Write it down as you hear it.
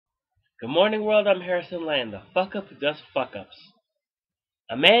Good morning, world. I'm Harrison Laine, the fuck up who does fuck ups.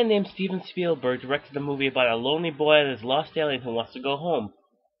 A man named Steven Spielberg directed a movie about a lonely boy and his lost alien who wants to go home.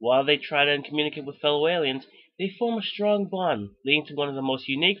 While they try to communicate with fellow aliens, they form a strong bond, leading to one of the most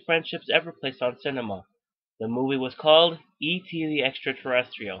unique friendships ever placed on cinema. The movie was called E.T. the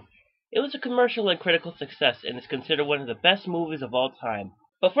Extraterrestrial. It was a commercial and critical success and is considered one of the best movies of all time.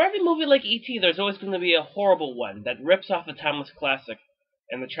 But for every movie like E.T., there's always going to be a horrible one that rips off a timeless classic,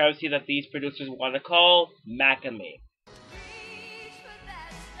 and the travesty that these producers want to call Macamé.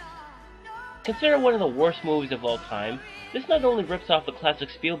 Considered one of the worst movies of all time, this not only rips off the classic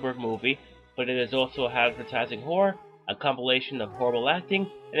Spielberg movie, but it is also a advertising horror, a compilation of horrible acting,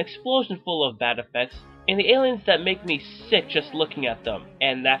 an explosion full of bad effects, and the aliens that make me sick just looking at them.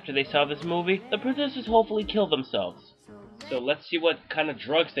 And after they saw this movie, the producers hopefully killed themselves. So let's see what kind of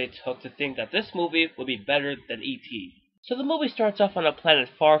drugs they took to think that this movie would be better than E.T. So the movie starts off on a planet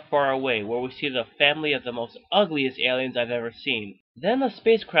far, far away, where we see the family of the most ugliest aliens I've ever seen. Then a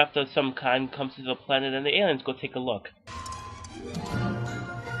spacecraft of some kind comes to the planet and the aliens go take a look.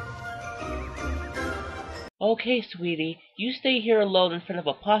 Okay, sweetie, you stay here alone in front of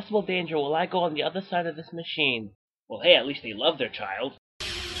a possible danger while I go on the other side of this machine. Well, hey, at least they love their child.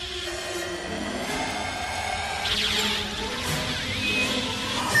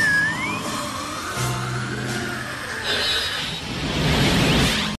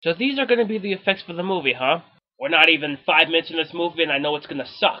 So these are going to be the effects for the movie, huh? We're not even 5 minutes in this movie and I know it's going to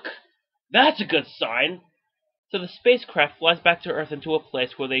suck. That's a good sign! So the spacecraft flies back to Earth into a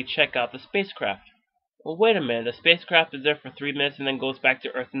place where they check out the spacecraft. Well, wait a minute, the spacecraft is there for 3 minutes and then goes back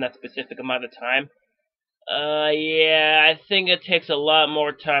to Earth in that specific amount of time? Yeah, I think it takes a lot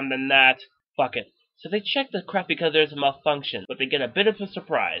more time than that. Fuck it. So they check the craft because there's a malfunction, but they get a bit of a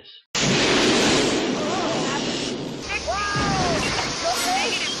surprise.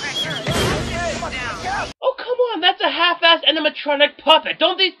 Oh, come on, that's a half-assed animatronic puppet!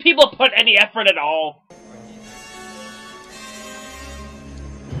 Don't these people put any effort at all?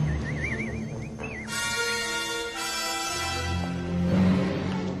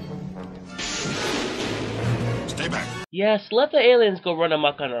 Stay back. Yes, let the aliens go run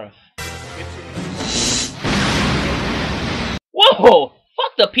amok on Earth. Whoa!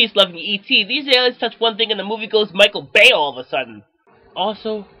 Fuck the peace-loving E.T. These aliens touch one thing and the movie goes Michael Bay all of a sudden.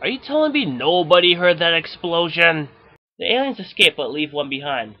 Also, are you telling me nobody heard that explosion? The aliens escape but leave one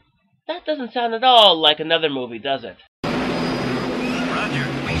behind. That doesn't sound at all like another movie, does it? Roger,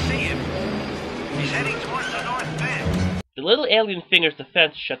 we see him. He's heading towards the north bend. The little alien fingers the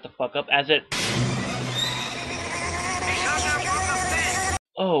fence shut the fuck up as it... He's under the bend.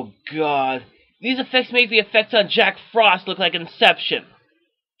 Oh god. These effects make the effects on Jack Frost look like Inception.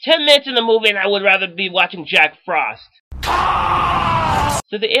 10 minutes in the movie and I would rather be watching Jack Frost.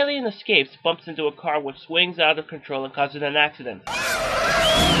 So the alien escapes, bumps into a car which swings out of control and causes an accident.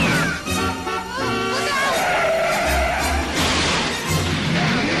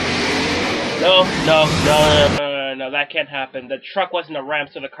 No, that can't happen. The truck wasn't a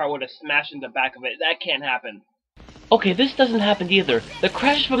ramp, so the car would have smashed in the back of it. That can't happen. Okay, this doesn't happen either. The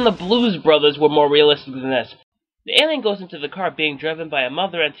crashes from the Blues Brothers were more realistic than this. The alien goes into the car being driven by a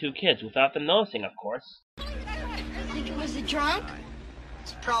mother and 2 kids, without them noticing, of course. Think it was a drunk?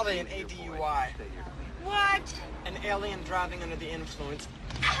 It's probably an ADUI. What? An alien driving under the influence.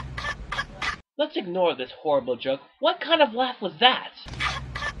 Let's ignore this horrible joke. What kind of laugh was that?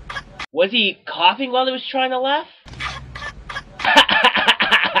 Was he coughing while he was trying to laugh?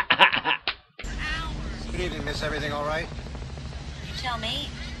 Good evening, miss. Everything all right? You tell me.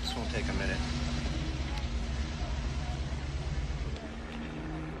 This won't take a minute.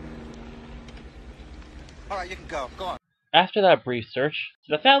 All right, you can go. Go on. After that brief search,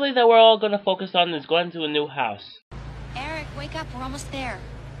 the family that we're all going to focus on is going to a new house. Eric, wake up. We're almost there.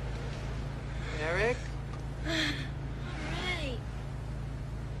 Eric? Alright.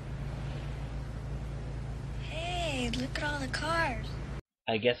 Hey, look at all the cars.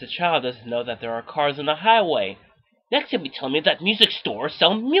 I guess a child doesn't know that there are cars on the highway. Next he'll be telling me that music stores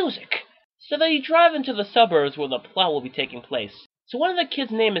sell music. So they drive into the suburbs where the plot will be taking place. So one of the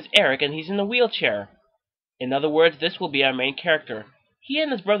kids' name is Eric and he's in a wheelchair. In other words, this will be our main character. He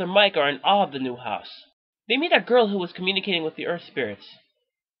and his brother Mike are in awe of the new house. They meet a girl who was communicating with the earth spirits.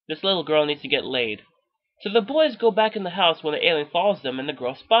 This little girl needs to get laid. So the boys go back in the house when the alien follows them and the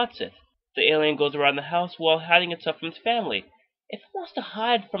girl spots it. The alien goes around the house while hiding itself from its family. If it wants to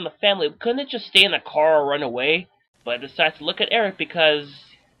hide from the family, couldn't it just stay in the car or run away? But it decides to look at Eric because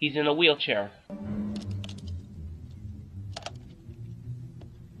he's in a wheelchair.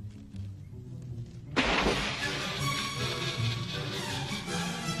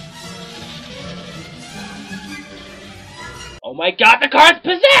 Oh my god, the car's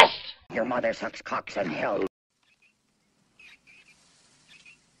possessed! Your mother sucks cocks in hell.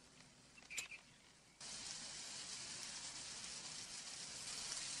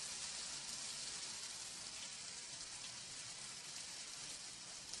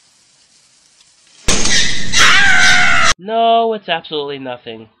 No, it's absolutely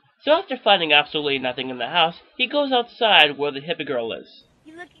nothing. So after finding absolutely nothing in the house, he goes outside where the hippie girl is.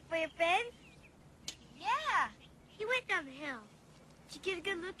 You looking for your friend? Yeah. He went down the hill. Did you get a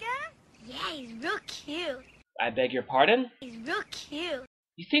good look at him? Yeah, he's real cute. I beg your pardon? He's real cute.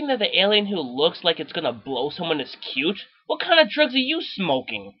 You think that the alien who looks like it's gonna blow someone is cute? What kind of drugs are you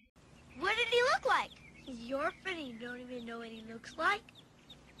smoking? What did he look like? He's your friend and you don't even know what he looks like?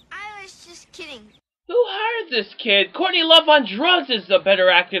 I was just kidding. Who hired this kid? Courtney Love on drugs is a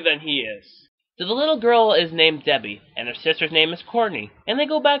better actor than he is. So the little girl is named Debbie, and her sister's name is Courtney, and they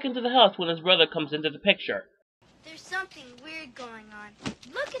go back into the house when his brother comes into the picture. There's something weird going on.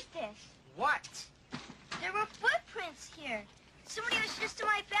 Look at this. What? There were footprints here. Somebody was just in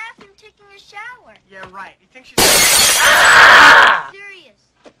my bathroom taking a shower. Yeah, right. You think she's... Serious.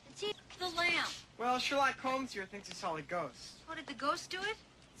 It's the lamp. Well, Sherlock Holmes here thinks he saw a ghost. What, did the ghost do it?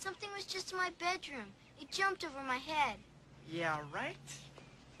 Something was just in my bedroom. It jumped over my head. Yeah, right?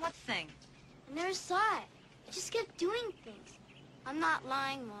 What thing? I never saw it. It just kept doing things. I'm not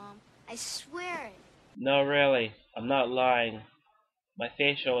lying, Mom. I swear it. No, really, I'm not lying. My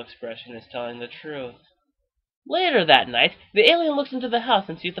facial expression is telling the truth. Later that night, the alien looks into the house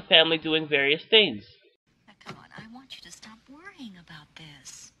and sees the family doing various things. Now, come on, I want you to stop worrying about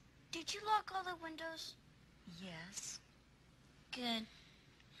this. Did you lock all the windows? Yes. Good.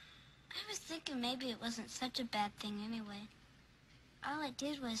 I was thinking maybe it wasn't such a bad thing anyway. All I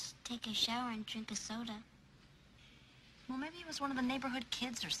did was take a shower and drink a soda. Well, maybe it was one of the neighborhood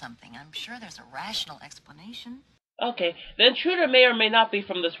kids or something. I'm sure there's a rational explanation. Okay, the intruder may or may not be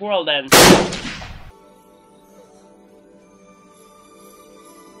from this world and...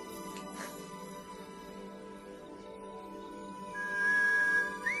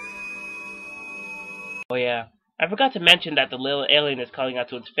 Oh yeah, I forgot to mention that the little alien is calling out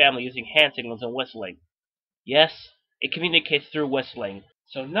to its family using hand signals and whistling. Yes, it communicates through whistling.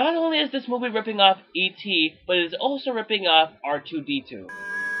 So not only is this movie ripping off E.T., but it is also ripping off R2-D2.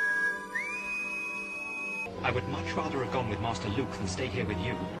 I would much rather have gone with Master Luke than stay here with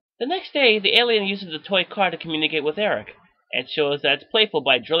you. The next day, the alien uses the toy car to communicate with Eric. It shows that it's playful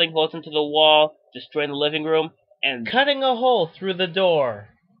by drilling holes into the wall, destroying the living room, and cutting a hole through the door.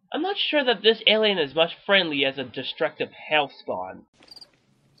 I'm not sure that this alien is much friendly as a destructive hellspawn.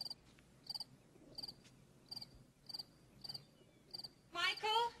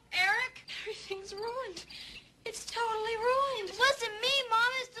 Michael? Eric? Everything's ruined. It's totally ruined. It wasn't me, Mom.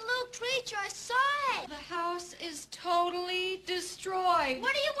 It's the little creature. I saw it. The house is totally destroyed.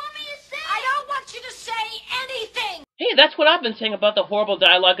 What do you want me to say? I don't want you to say anything! Hey, that's what I've been saying about the horrible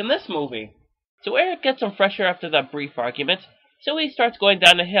dialogue in this movie. So Eric gets some fresh air after that brief argument, so he starts going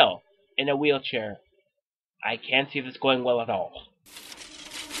down the hill, in a wheelchair. I can't see this going well at all.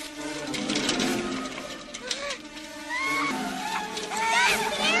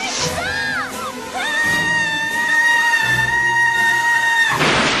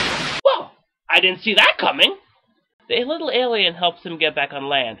 Whoa! I didn't see that coming! The little alien helps him get back on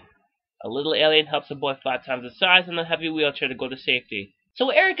land. A little alien helps a boy 5 times his size in a heavy wheelchair to go to safety. So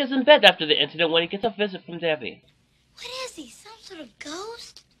Eric is in bed after the incident when he gets a visit from Debbie. What is he? Some sort of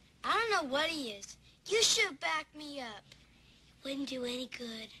ghost? I don't know what he is. You should back me up. It wouldn't do any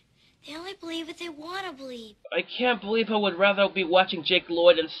good. They only believe what they want to believe. I can't believe I would rather be watching Jake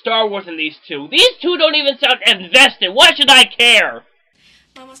Lloyd and Star Wars than these two. These two don't even sound invested. Why should I care?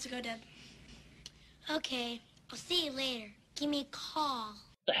 Mom wants to go, Deb. Okay, I'll see you later. Give me a call.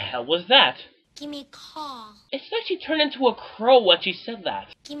 The hell was that? Give me a call. It's like she turned into a crow when she said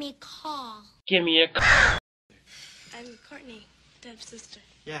that. Give me a call. Give me a call. I'm Courtney, Deb's sister.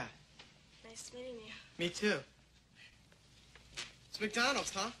 Yeah, Nice meeting you. me too. It's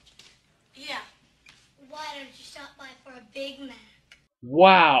McDonald's, huh? Yeah. Why don't you stop by for a Big Mac?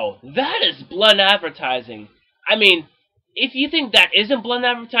 Wow, that is blunt advertising. I mean, if you think that isn't blunt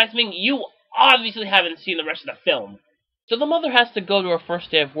advertising, you obviously haven't seen the rest of the film. So the mother has to go to her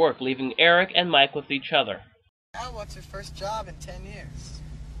first day of work, leaving Eric and Mike with each other. Al, what's your first job in 10 years?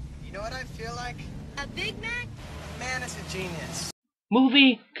 You know what I feel like? A Big Mac? Man is a genius.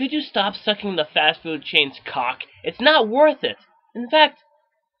 Movie, could you stop sucking the fast food chain's cock? It's not worth it. In fact,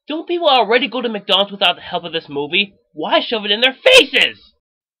 don't people already go to McDonald's without the help of this movie? Why shove it in their faces?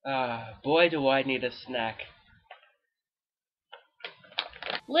 Boy do I need a snack.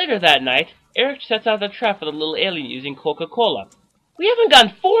 Later that night, Eric sets out a trap for the little alien using Coca-Cola. We haven't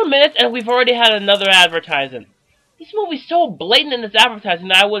gone 4 minutes and we've already had another advertisement. This movie's so blatant in its advertising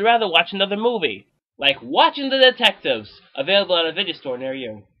that I would rather watch another movie. Like Watching the Detectives, available at a video store near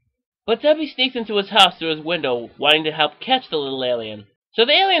you. But Debbie sneaks into his house through his window, wanting to help catch the little alien. So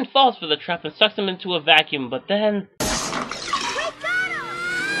the alien falls for the trap and sucks him into a vacuum, but then...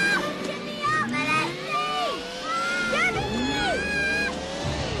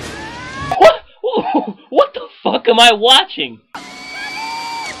 What? What the fuck am I watching?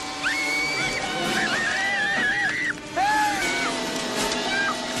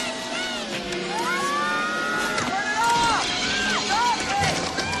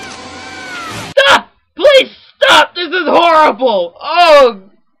 Stop! This is horrible! Oh,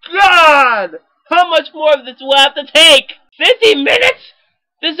 God! How much more of this will I have to take? 50 minutes?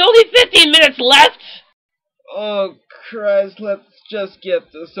 There's only 15 minutes left! Oh, Christ, let's just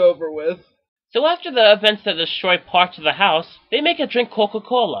get this over with. So after the events that destroy parts of the house, they make her drink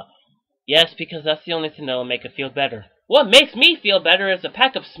Coca-Cola. Yes, because that's the only thing that'll make her feel better. What makes me feel better is a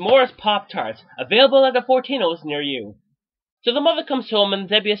pack of s'mores Pop-Tarts, available at a Fortino's near you. So the mother comes home and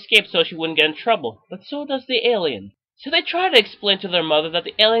Debbie escapes so she wouldn't get in trouble, but so does the alien. So they try to explain to their mother that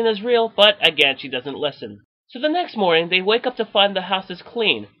the alien is real, but again she doesn't listen. So the next morning they wake up to find the house is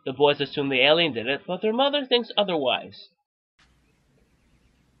clean. The boys assume the alien did it, but their mother thinks otherwise.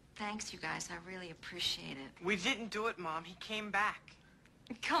 Thanks, you guys. I really appreciate it. We didn't do it, Mom. He came back.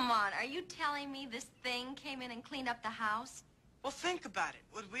 Come on, are you telling me this thing came in and cleaned up the house? Well, think about it.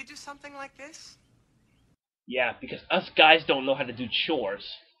 Would we do something like this? Yeah, because us guys don't know how to do chores.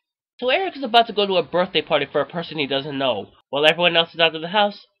 So Eric is about to go to a birthday party for a person he doesn't know. While everyone else is out of the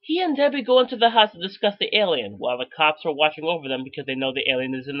house, he and Debbie go into the house to discuss the alien, while the cops are watching over them because they know the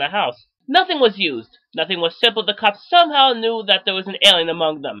alien is in the house. Nothing was used. Nothing was simple. The cops somehow knew that there was an alien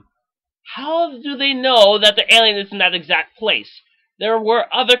among them. How do they know that the alien is in that exact place? There were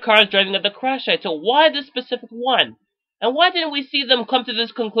other cars driving at the crash site, so why this specific one? And why didn't we see them come to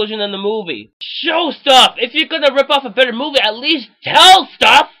this conclusion in the movie? Show stuff! If you're gonna rip off a better movie, at least tell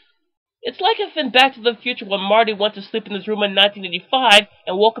stuff! It's like if in Back to the Future when Marty went to sleep in his room in 1985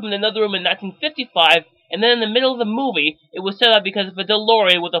 and woke up in another room in 1955, and then in the middle of the movie, it was set up because of a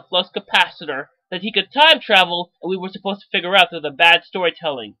DeLorean with a flux capacitor that he could time travel, and we were supposed to figure out through the bad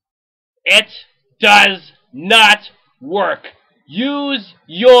storytelling. It does not work. Use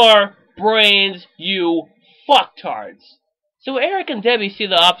your brains, you fucktards. So Eric and Debbie see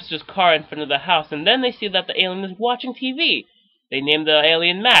the officer's car in front of the house, and then they see that the alien is watching TV. They name the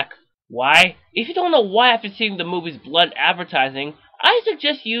alien Mac. Why? If you don't know why after seeing the movie's blunt advertising, I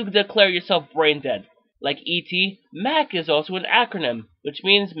suggest you declare yourself brain dead. Like E.T., Mac is also an acronym, which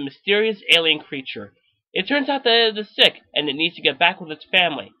means mysterious alien creature. It turns out that it is sick, and it needs to get back with its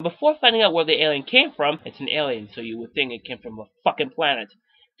family. Before finding out where the alien came from, it's an alien, so you would think it came from a fucking planet.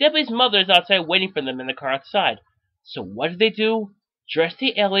 Debbie's mother is outside waiting for them in the car outside. So what do? Dress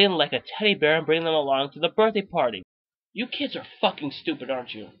the alien like a teddy bear and bring them along to the birthday party. You kids are fucking stupid,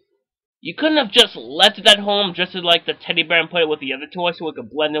 aren't you? You couldn't have just left it at home, dressed it like the teddy bear and put it with the other toys so it could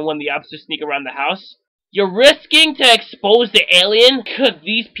blend in when the officers sneak around the house? You're risking to expose the alien? Could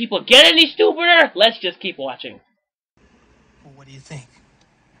these people get any stupider? Let's just keep watching. Well, what do you think?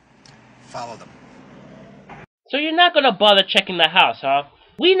 Follow them. So you're not gonna bother checking the house, huh?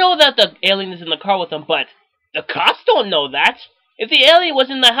 We know that the alien is in the car with them, but the cops don't know that. If the alien was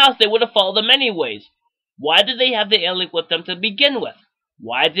in the house, they would have followed them anyways. Why did they have the alien with them to begin with?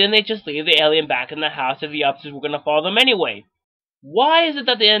 Why didn't they just leave the alien back in the house if the officers were gonna follow them anyway? Why is it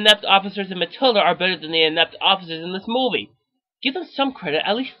that the inept officers in Matilda are better than the inept officers in this movie? Give them some credit,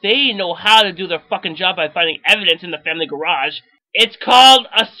 at least they know how to do their fucking job by finding evidence in the family garage. It's called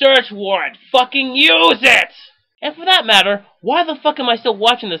a search warrant. Fucking use it! And for that matter, why the fuck am I still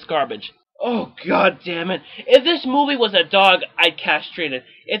watching this garbage? Oh, god damn it. If this movie was a dog, I'd castrate it.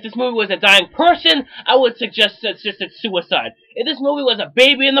 If this movie was a dying person, I would suggest assisted suicide. If this movie was a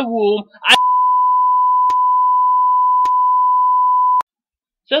baby in the womb,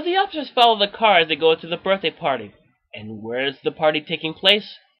 So the officers follow the car as they go to the birthday party. And where's the party taking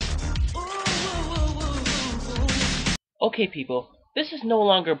place? Okay, people, this is no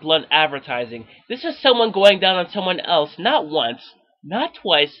longer blunt advertising. This is someone going down on someone else, not once, not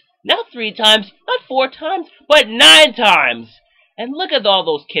twice, not 3 times, not 4 times, but 9 times! And look at all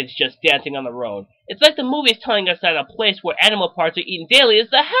those kids just dancing on the road. It's like the movie is telling us that a place where animal parts are eaten daily is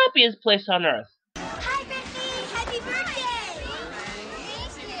the happiest place on earth. Hi, Brittany! Happy birthday!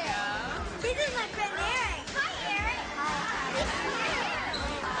 Thank you! This is my friend Eric. Hi, Eric.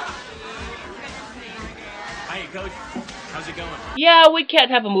 Hiya, Coach. How's How's it going? Yeah, we can't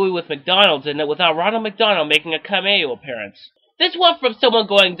have a movie with McDonald's in it without Ronald McDonald making a cameo appearance. This went from someone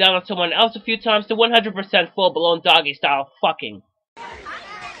going down on someone else a few times to 100% full-blown doggy-style fucking.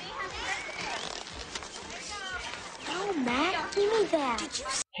 Oh, Matt, give me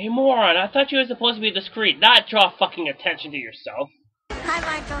that. Hey moron, I thought you were supposed to be discreet, not draw fucking attention to yourself. Hi,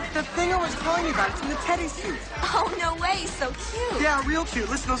 Michael. The thing I was telling you about, it's in the teddy suit. Oh, no way, so cute. Yeah, real cute.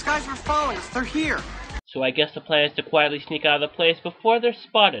 Listen, those guys were following us. They're here. So I guess the plan is to quietly sneak out of the place before they're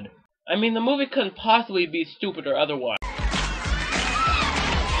spotted. I mean, the movie couldn't possibly be stupid or otherwise.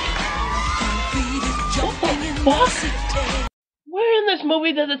 What the fuck? Where in this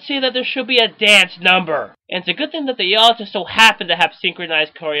movie does it say that there should be a dance number? And it's a good thing that they all just so happen to have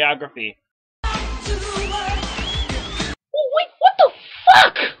synchronized choreography. Oh, wait, what the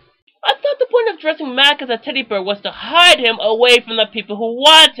fuck? I thought the point of dressing Mac as a teddy bear was to hide him away from the people who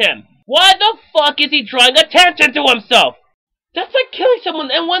want him. Why the fuck is he drawing attention to himself? That's like killing someone,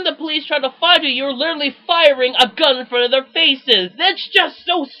 and when the police try to find you, you're literally firing a gun in front of their faces. That's just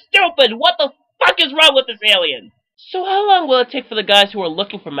so stupid. What the fuck is wrong with this alien? So how long will it take for the guys who are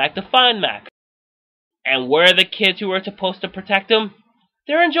looking for Mac to find Mac? And where are the kids who are supposed to protect him?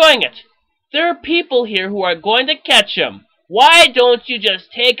 They're enjoying it. There are people here who are going to catch him. Why don't you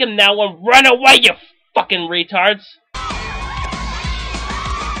just take him now and run away, you fucking retards?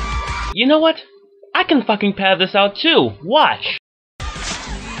 You know what? I can fucking pad this out too. Watch.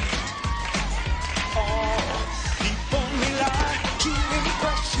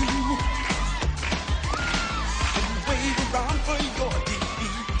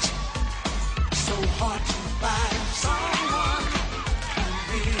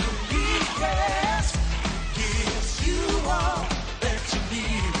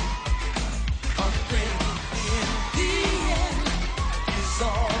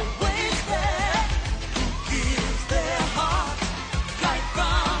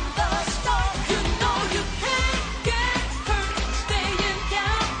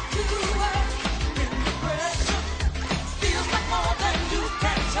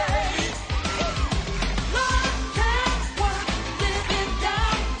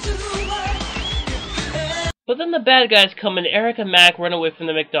 But then the bad guys come and Eric and Mac run away from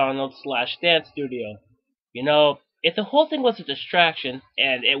the McDonald's/dance studio. You know, if the whole thing was a distraction,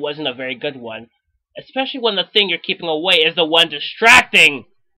 and it wasn't a very good one, especially when the thing you're keeping away is the one distracting!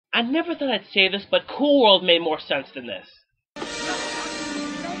 I never thought I'd say this, but Cool World made more sense than this.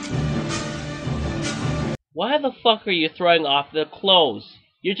 Why the fuck are you throwing off the clothes?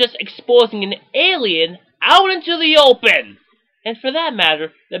 You're just exposing an alien out into the open! And for that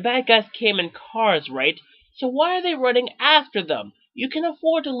matter, the bad guys came in cars, right? So why are they running after them? You can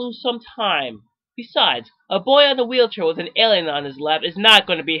afford to lose some time. Besides, a boy on a wheelchair with an alien on his lap is not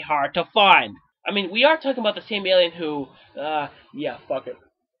going to be hard to find. I mean, we are talking about the same alien who, yeah, fuck it.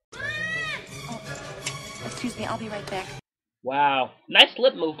 Oh, excuse me, I'll be right back. Wow, nice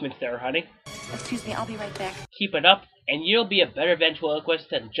lip movements there, honey. Excuse me, I'll be right back. Keep it up, and you'll be a better ventriloquist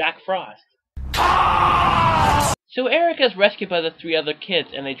than Jack Frost. So Erica is rescued by the 3 other kids,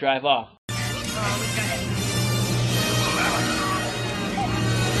 and they drive off.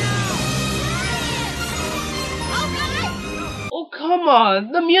 Oh, come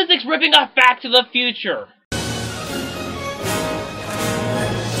on! The music's ripping off Back to the Future!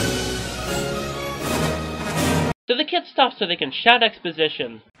 So the kids stop so they can shout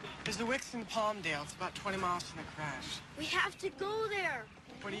exposition. There's the Wicks in Palmdale. It's about 20 miles from the crash. We have to go there.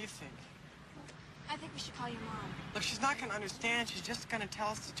 What do you think? I think we should call your mom. Look, she's not gonna understand. She's just gonna tell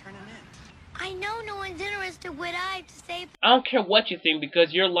us to turn him in. I know no one's interested what I have to say. I don't care what you think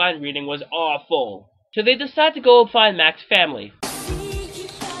because your line reading was awful. So they decide to go find Mac's family.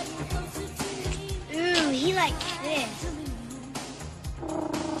 Ooh, he likes this.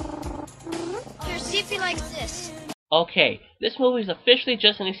 Here, see if he likes this. Okay, this movie is officially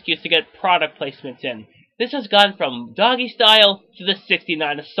just an excuse to get product placements in. This has gone from doggy style to the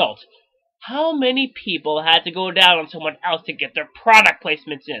 69 assault. How many people had to go down on someone else to get their product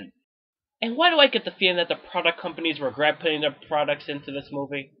placements in? And why do I get the feeling that the product companies regret putting their products into this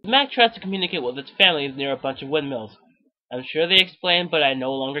movie? Mac tries to communicate with its family near a bunch of windmills. I'm sure they explain, but I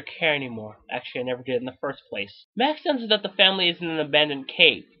no longer care anymore. Actually, I never did in the first place. Mac senses that the family is in an abandoned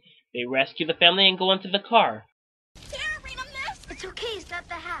cave. They rescue the family and go into the car. It's okay, he's got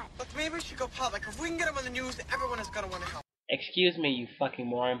the hat. Look, maybe we should go public. If we can get him on the news, everyone is gonna want to help. Excuse me, you fucking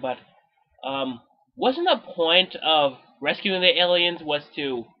moron, but, wasn't the point of rescuing the aliens was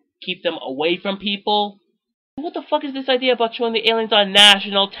to keep them away from people? What the fuck is this idea about showing the aliens on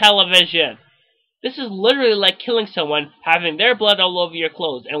national television? This is literally like killing someone, having their blood all over your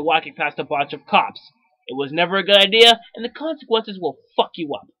clothes, and walking past a bunch of cops. It was never a good idea, and the consequences will fuck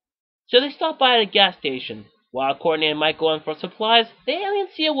you up. So they stop by at a gas station. While Courtney and Mike go in for supplies, the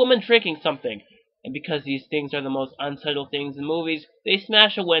aliens see a woman drinking something. And because these things are the most unsettled things in movies, they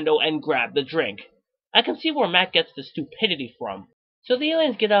smash a window and grab the drink. I can see where Matt gets the stupidity from. So the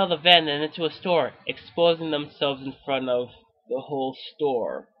aliens get out of the van and into a store, exposing themselves in front of the whole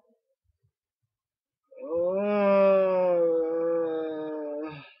store.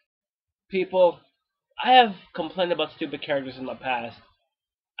 People, I have complained about stupid characters in the past.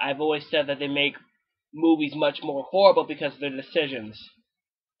 I've always said that they make movies much more horrible because of their decisions.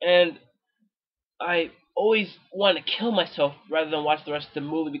 And I always want to kill myself rather than watch the rest of the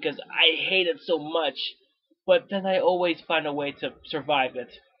movie because I hate it so much. But then I always find a way to survive it.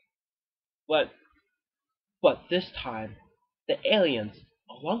 But this time, the aliens,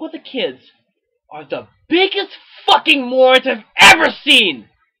 along with the kids, are the biggest fucking morons I've ever seen!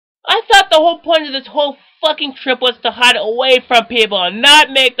 I thought the whole point of this whole fucking trip was to hide away from people and not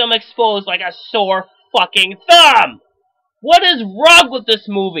make them exposed like a sore fucking thumb! What is wrong with this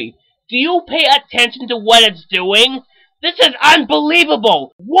movie? Do you pay attention to what it's doing? This is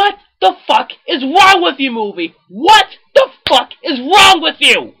unbelievable! What the fuck is wrong with you, movie? What the fuck is wrong with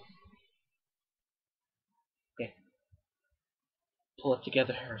you? Okay. Pull it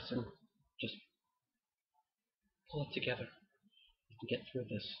together, Harrison. Just pull it together. You can get through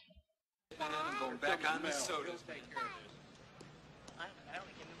this. Back on the soda.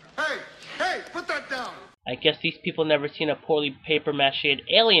 Hey, put that down! I guess these people never seen a poorly paper-mache'd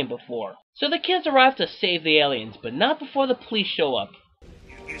alien before. So the kids arrive to save the aliens, but not before the police show up.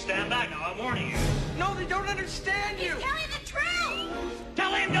 You stand back now, I'm warning you. No, they don't understand you! Tell him the truth!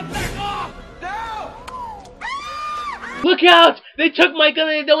 Tell him to back off! No! Look out! They took my gun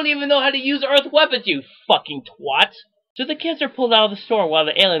and they don't even know how to use earth weapons, you fucking twats! So the kids are pulled out of the store while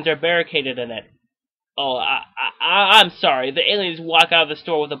the aliens are barricaded in it. Oh, I'm sorry. The aliens walk out of the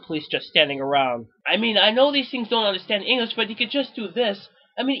store with the police just standing around. I mean, I know these things don't understand English, but you could just do this.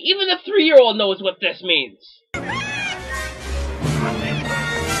 I mean, even a 3-year-old knows what this means.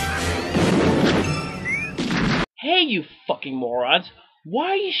 Hey, you fucking morons. Why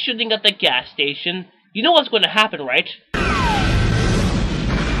are you shooting at the gas station? You know what's going to happen, right?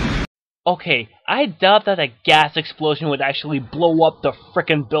 Okay, I doubt that a gas explosion would actually blow up the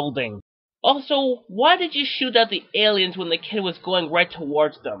frickin' building. Also, why did you shoot at the aliens when the kid was going right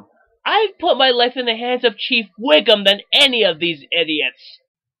towards them? I'd put my life in the hands of Chief Wiggum than any of these idiots.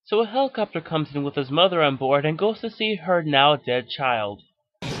 So a helicopter comes in with his mother on board and goes to see her now dead child.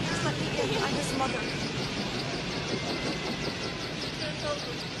 Just let me in. I'm his mother.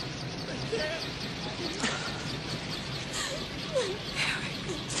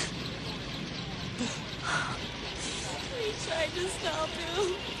 We tried to stop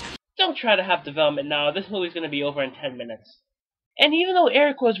you. Don't try to have development now, this movie's gonna be over in 10 minutes. And even though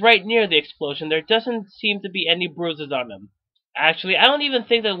Eric was right near the explosion, there doesn't seem to be any bruises on him. Actually, I don't even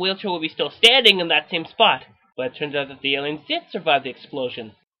think the wheelchair will be still standing in that same spot. But it turns out that the aliens did survive the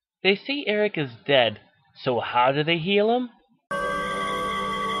explosion. They see Eric is dead, so how do they heal him?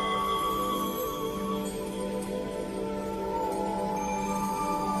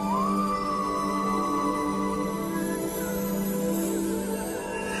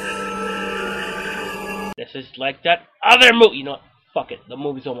 This is like that other movie. You know what? Fuck it. The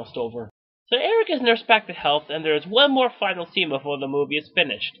movie's almost over. So Eric is nursed back to health, and there is one more final scene before the movie is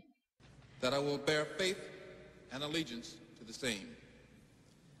finished. That I will bear faith and allegiance to the same.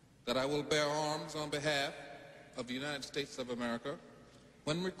 That I will bear arms on behalf of the United States of America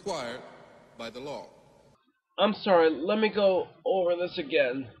when required by the law. I'm sorry, let me go over this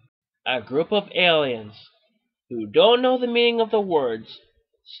again. A group of aliens who don't know the meaning of the words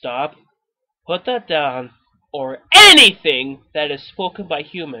stop, put that down, or anything that is spoken by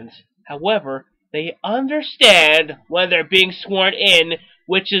humans. However, they understand when they're being sworn in,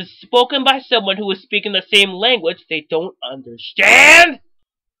 which is spoken by someone who is speaking the same language they don't understand.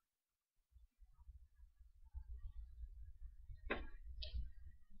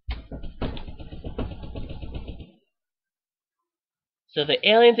 So the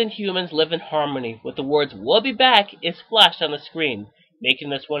aliens and humans live in harmony, with the words "we'll be back" is flashed on the screen, making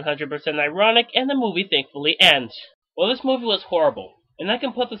this 100% ironic, and the movie thankfully ends. Well, this movie was horrible, and I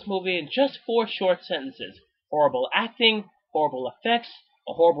can put this movie in just 4 short sentences. Horrible acting, horrible effects,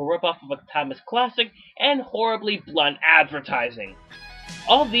 a horrible ripoff of a timeless classic, and horribly blunt advertising.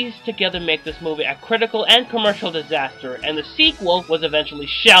 All these together make this movie a critical and commercial disaster, and the sequel was eventually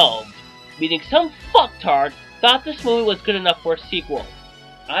shelved, meaning some fucktard thought this movie was good enough for a sequel.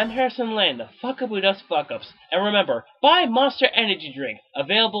 I'm Harrison Laine, the fuck up who does fuck ups, and remember, buy Monster Energy drink,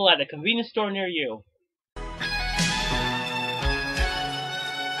 available at a convenience store near you.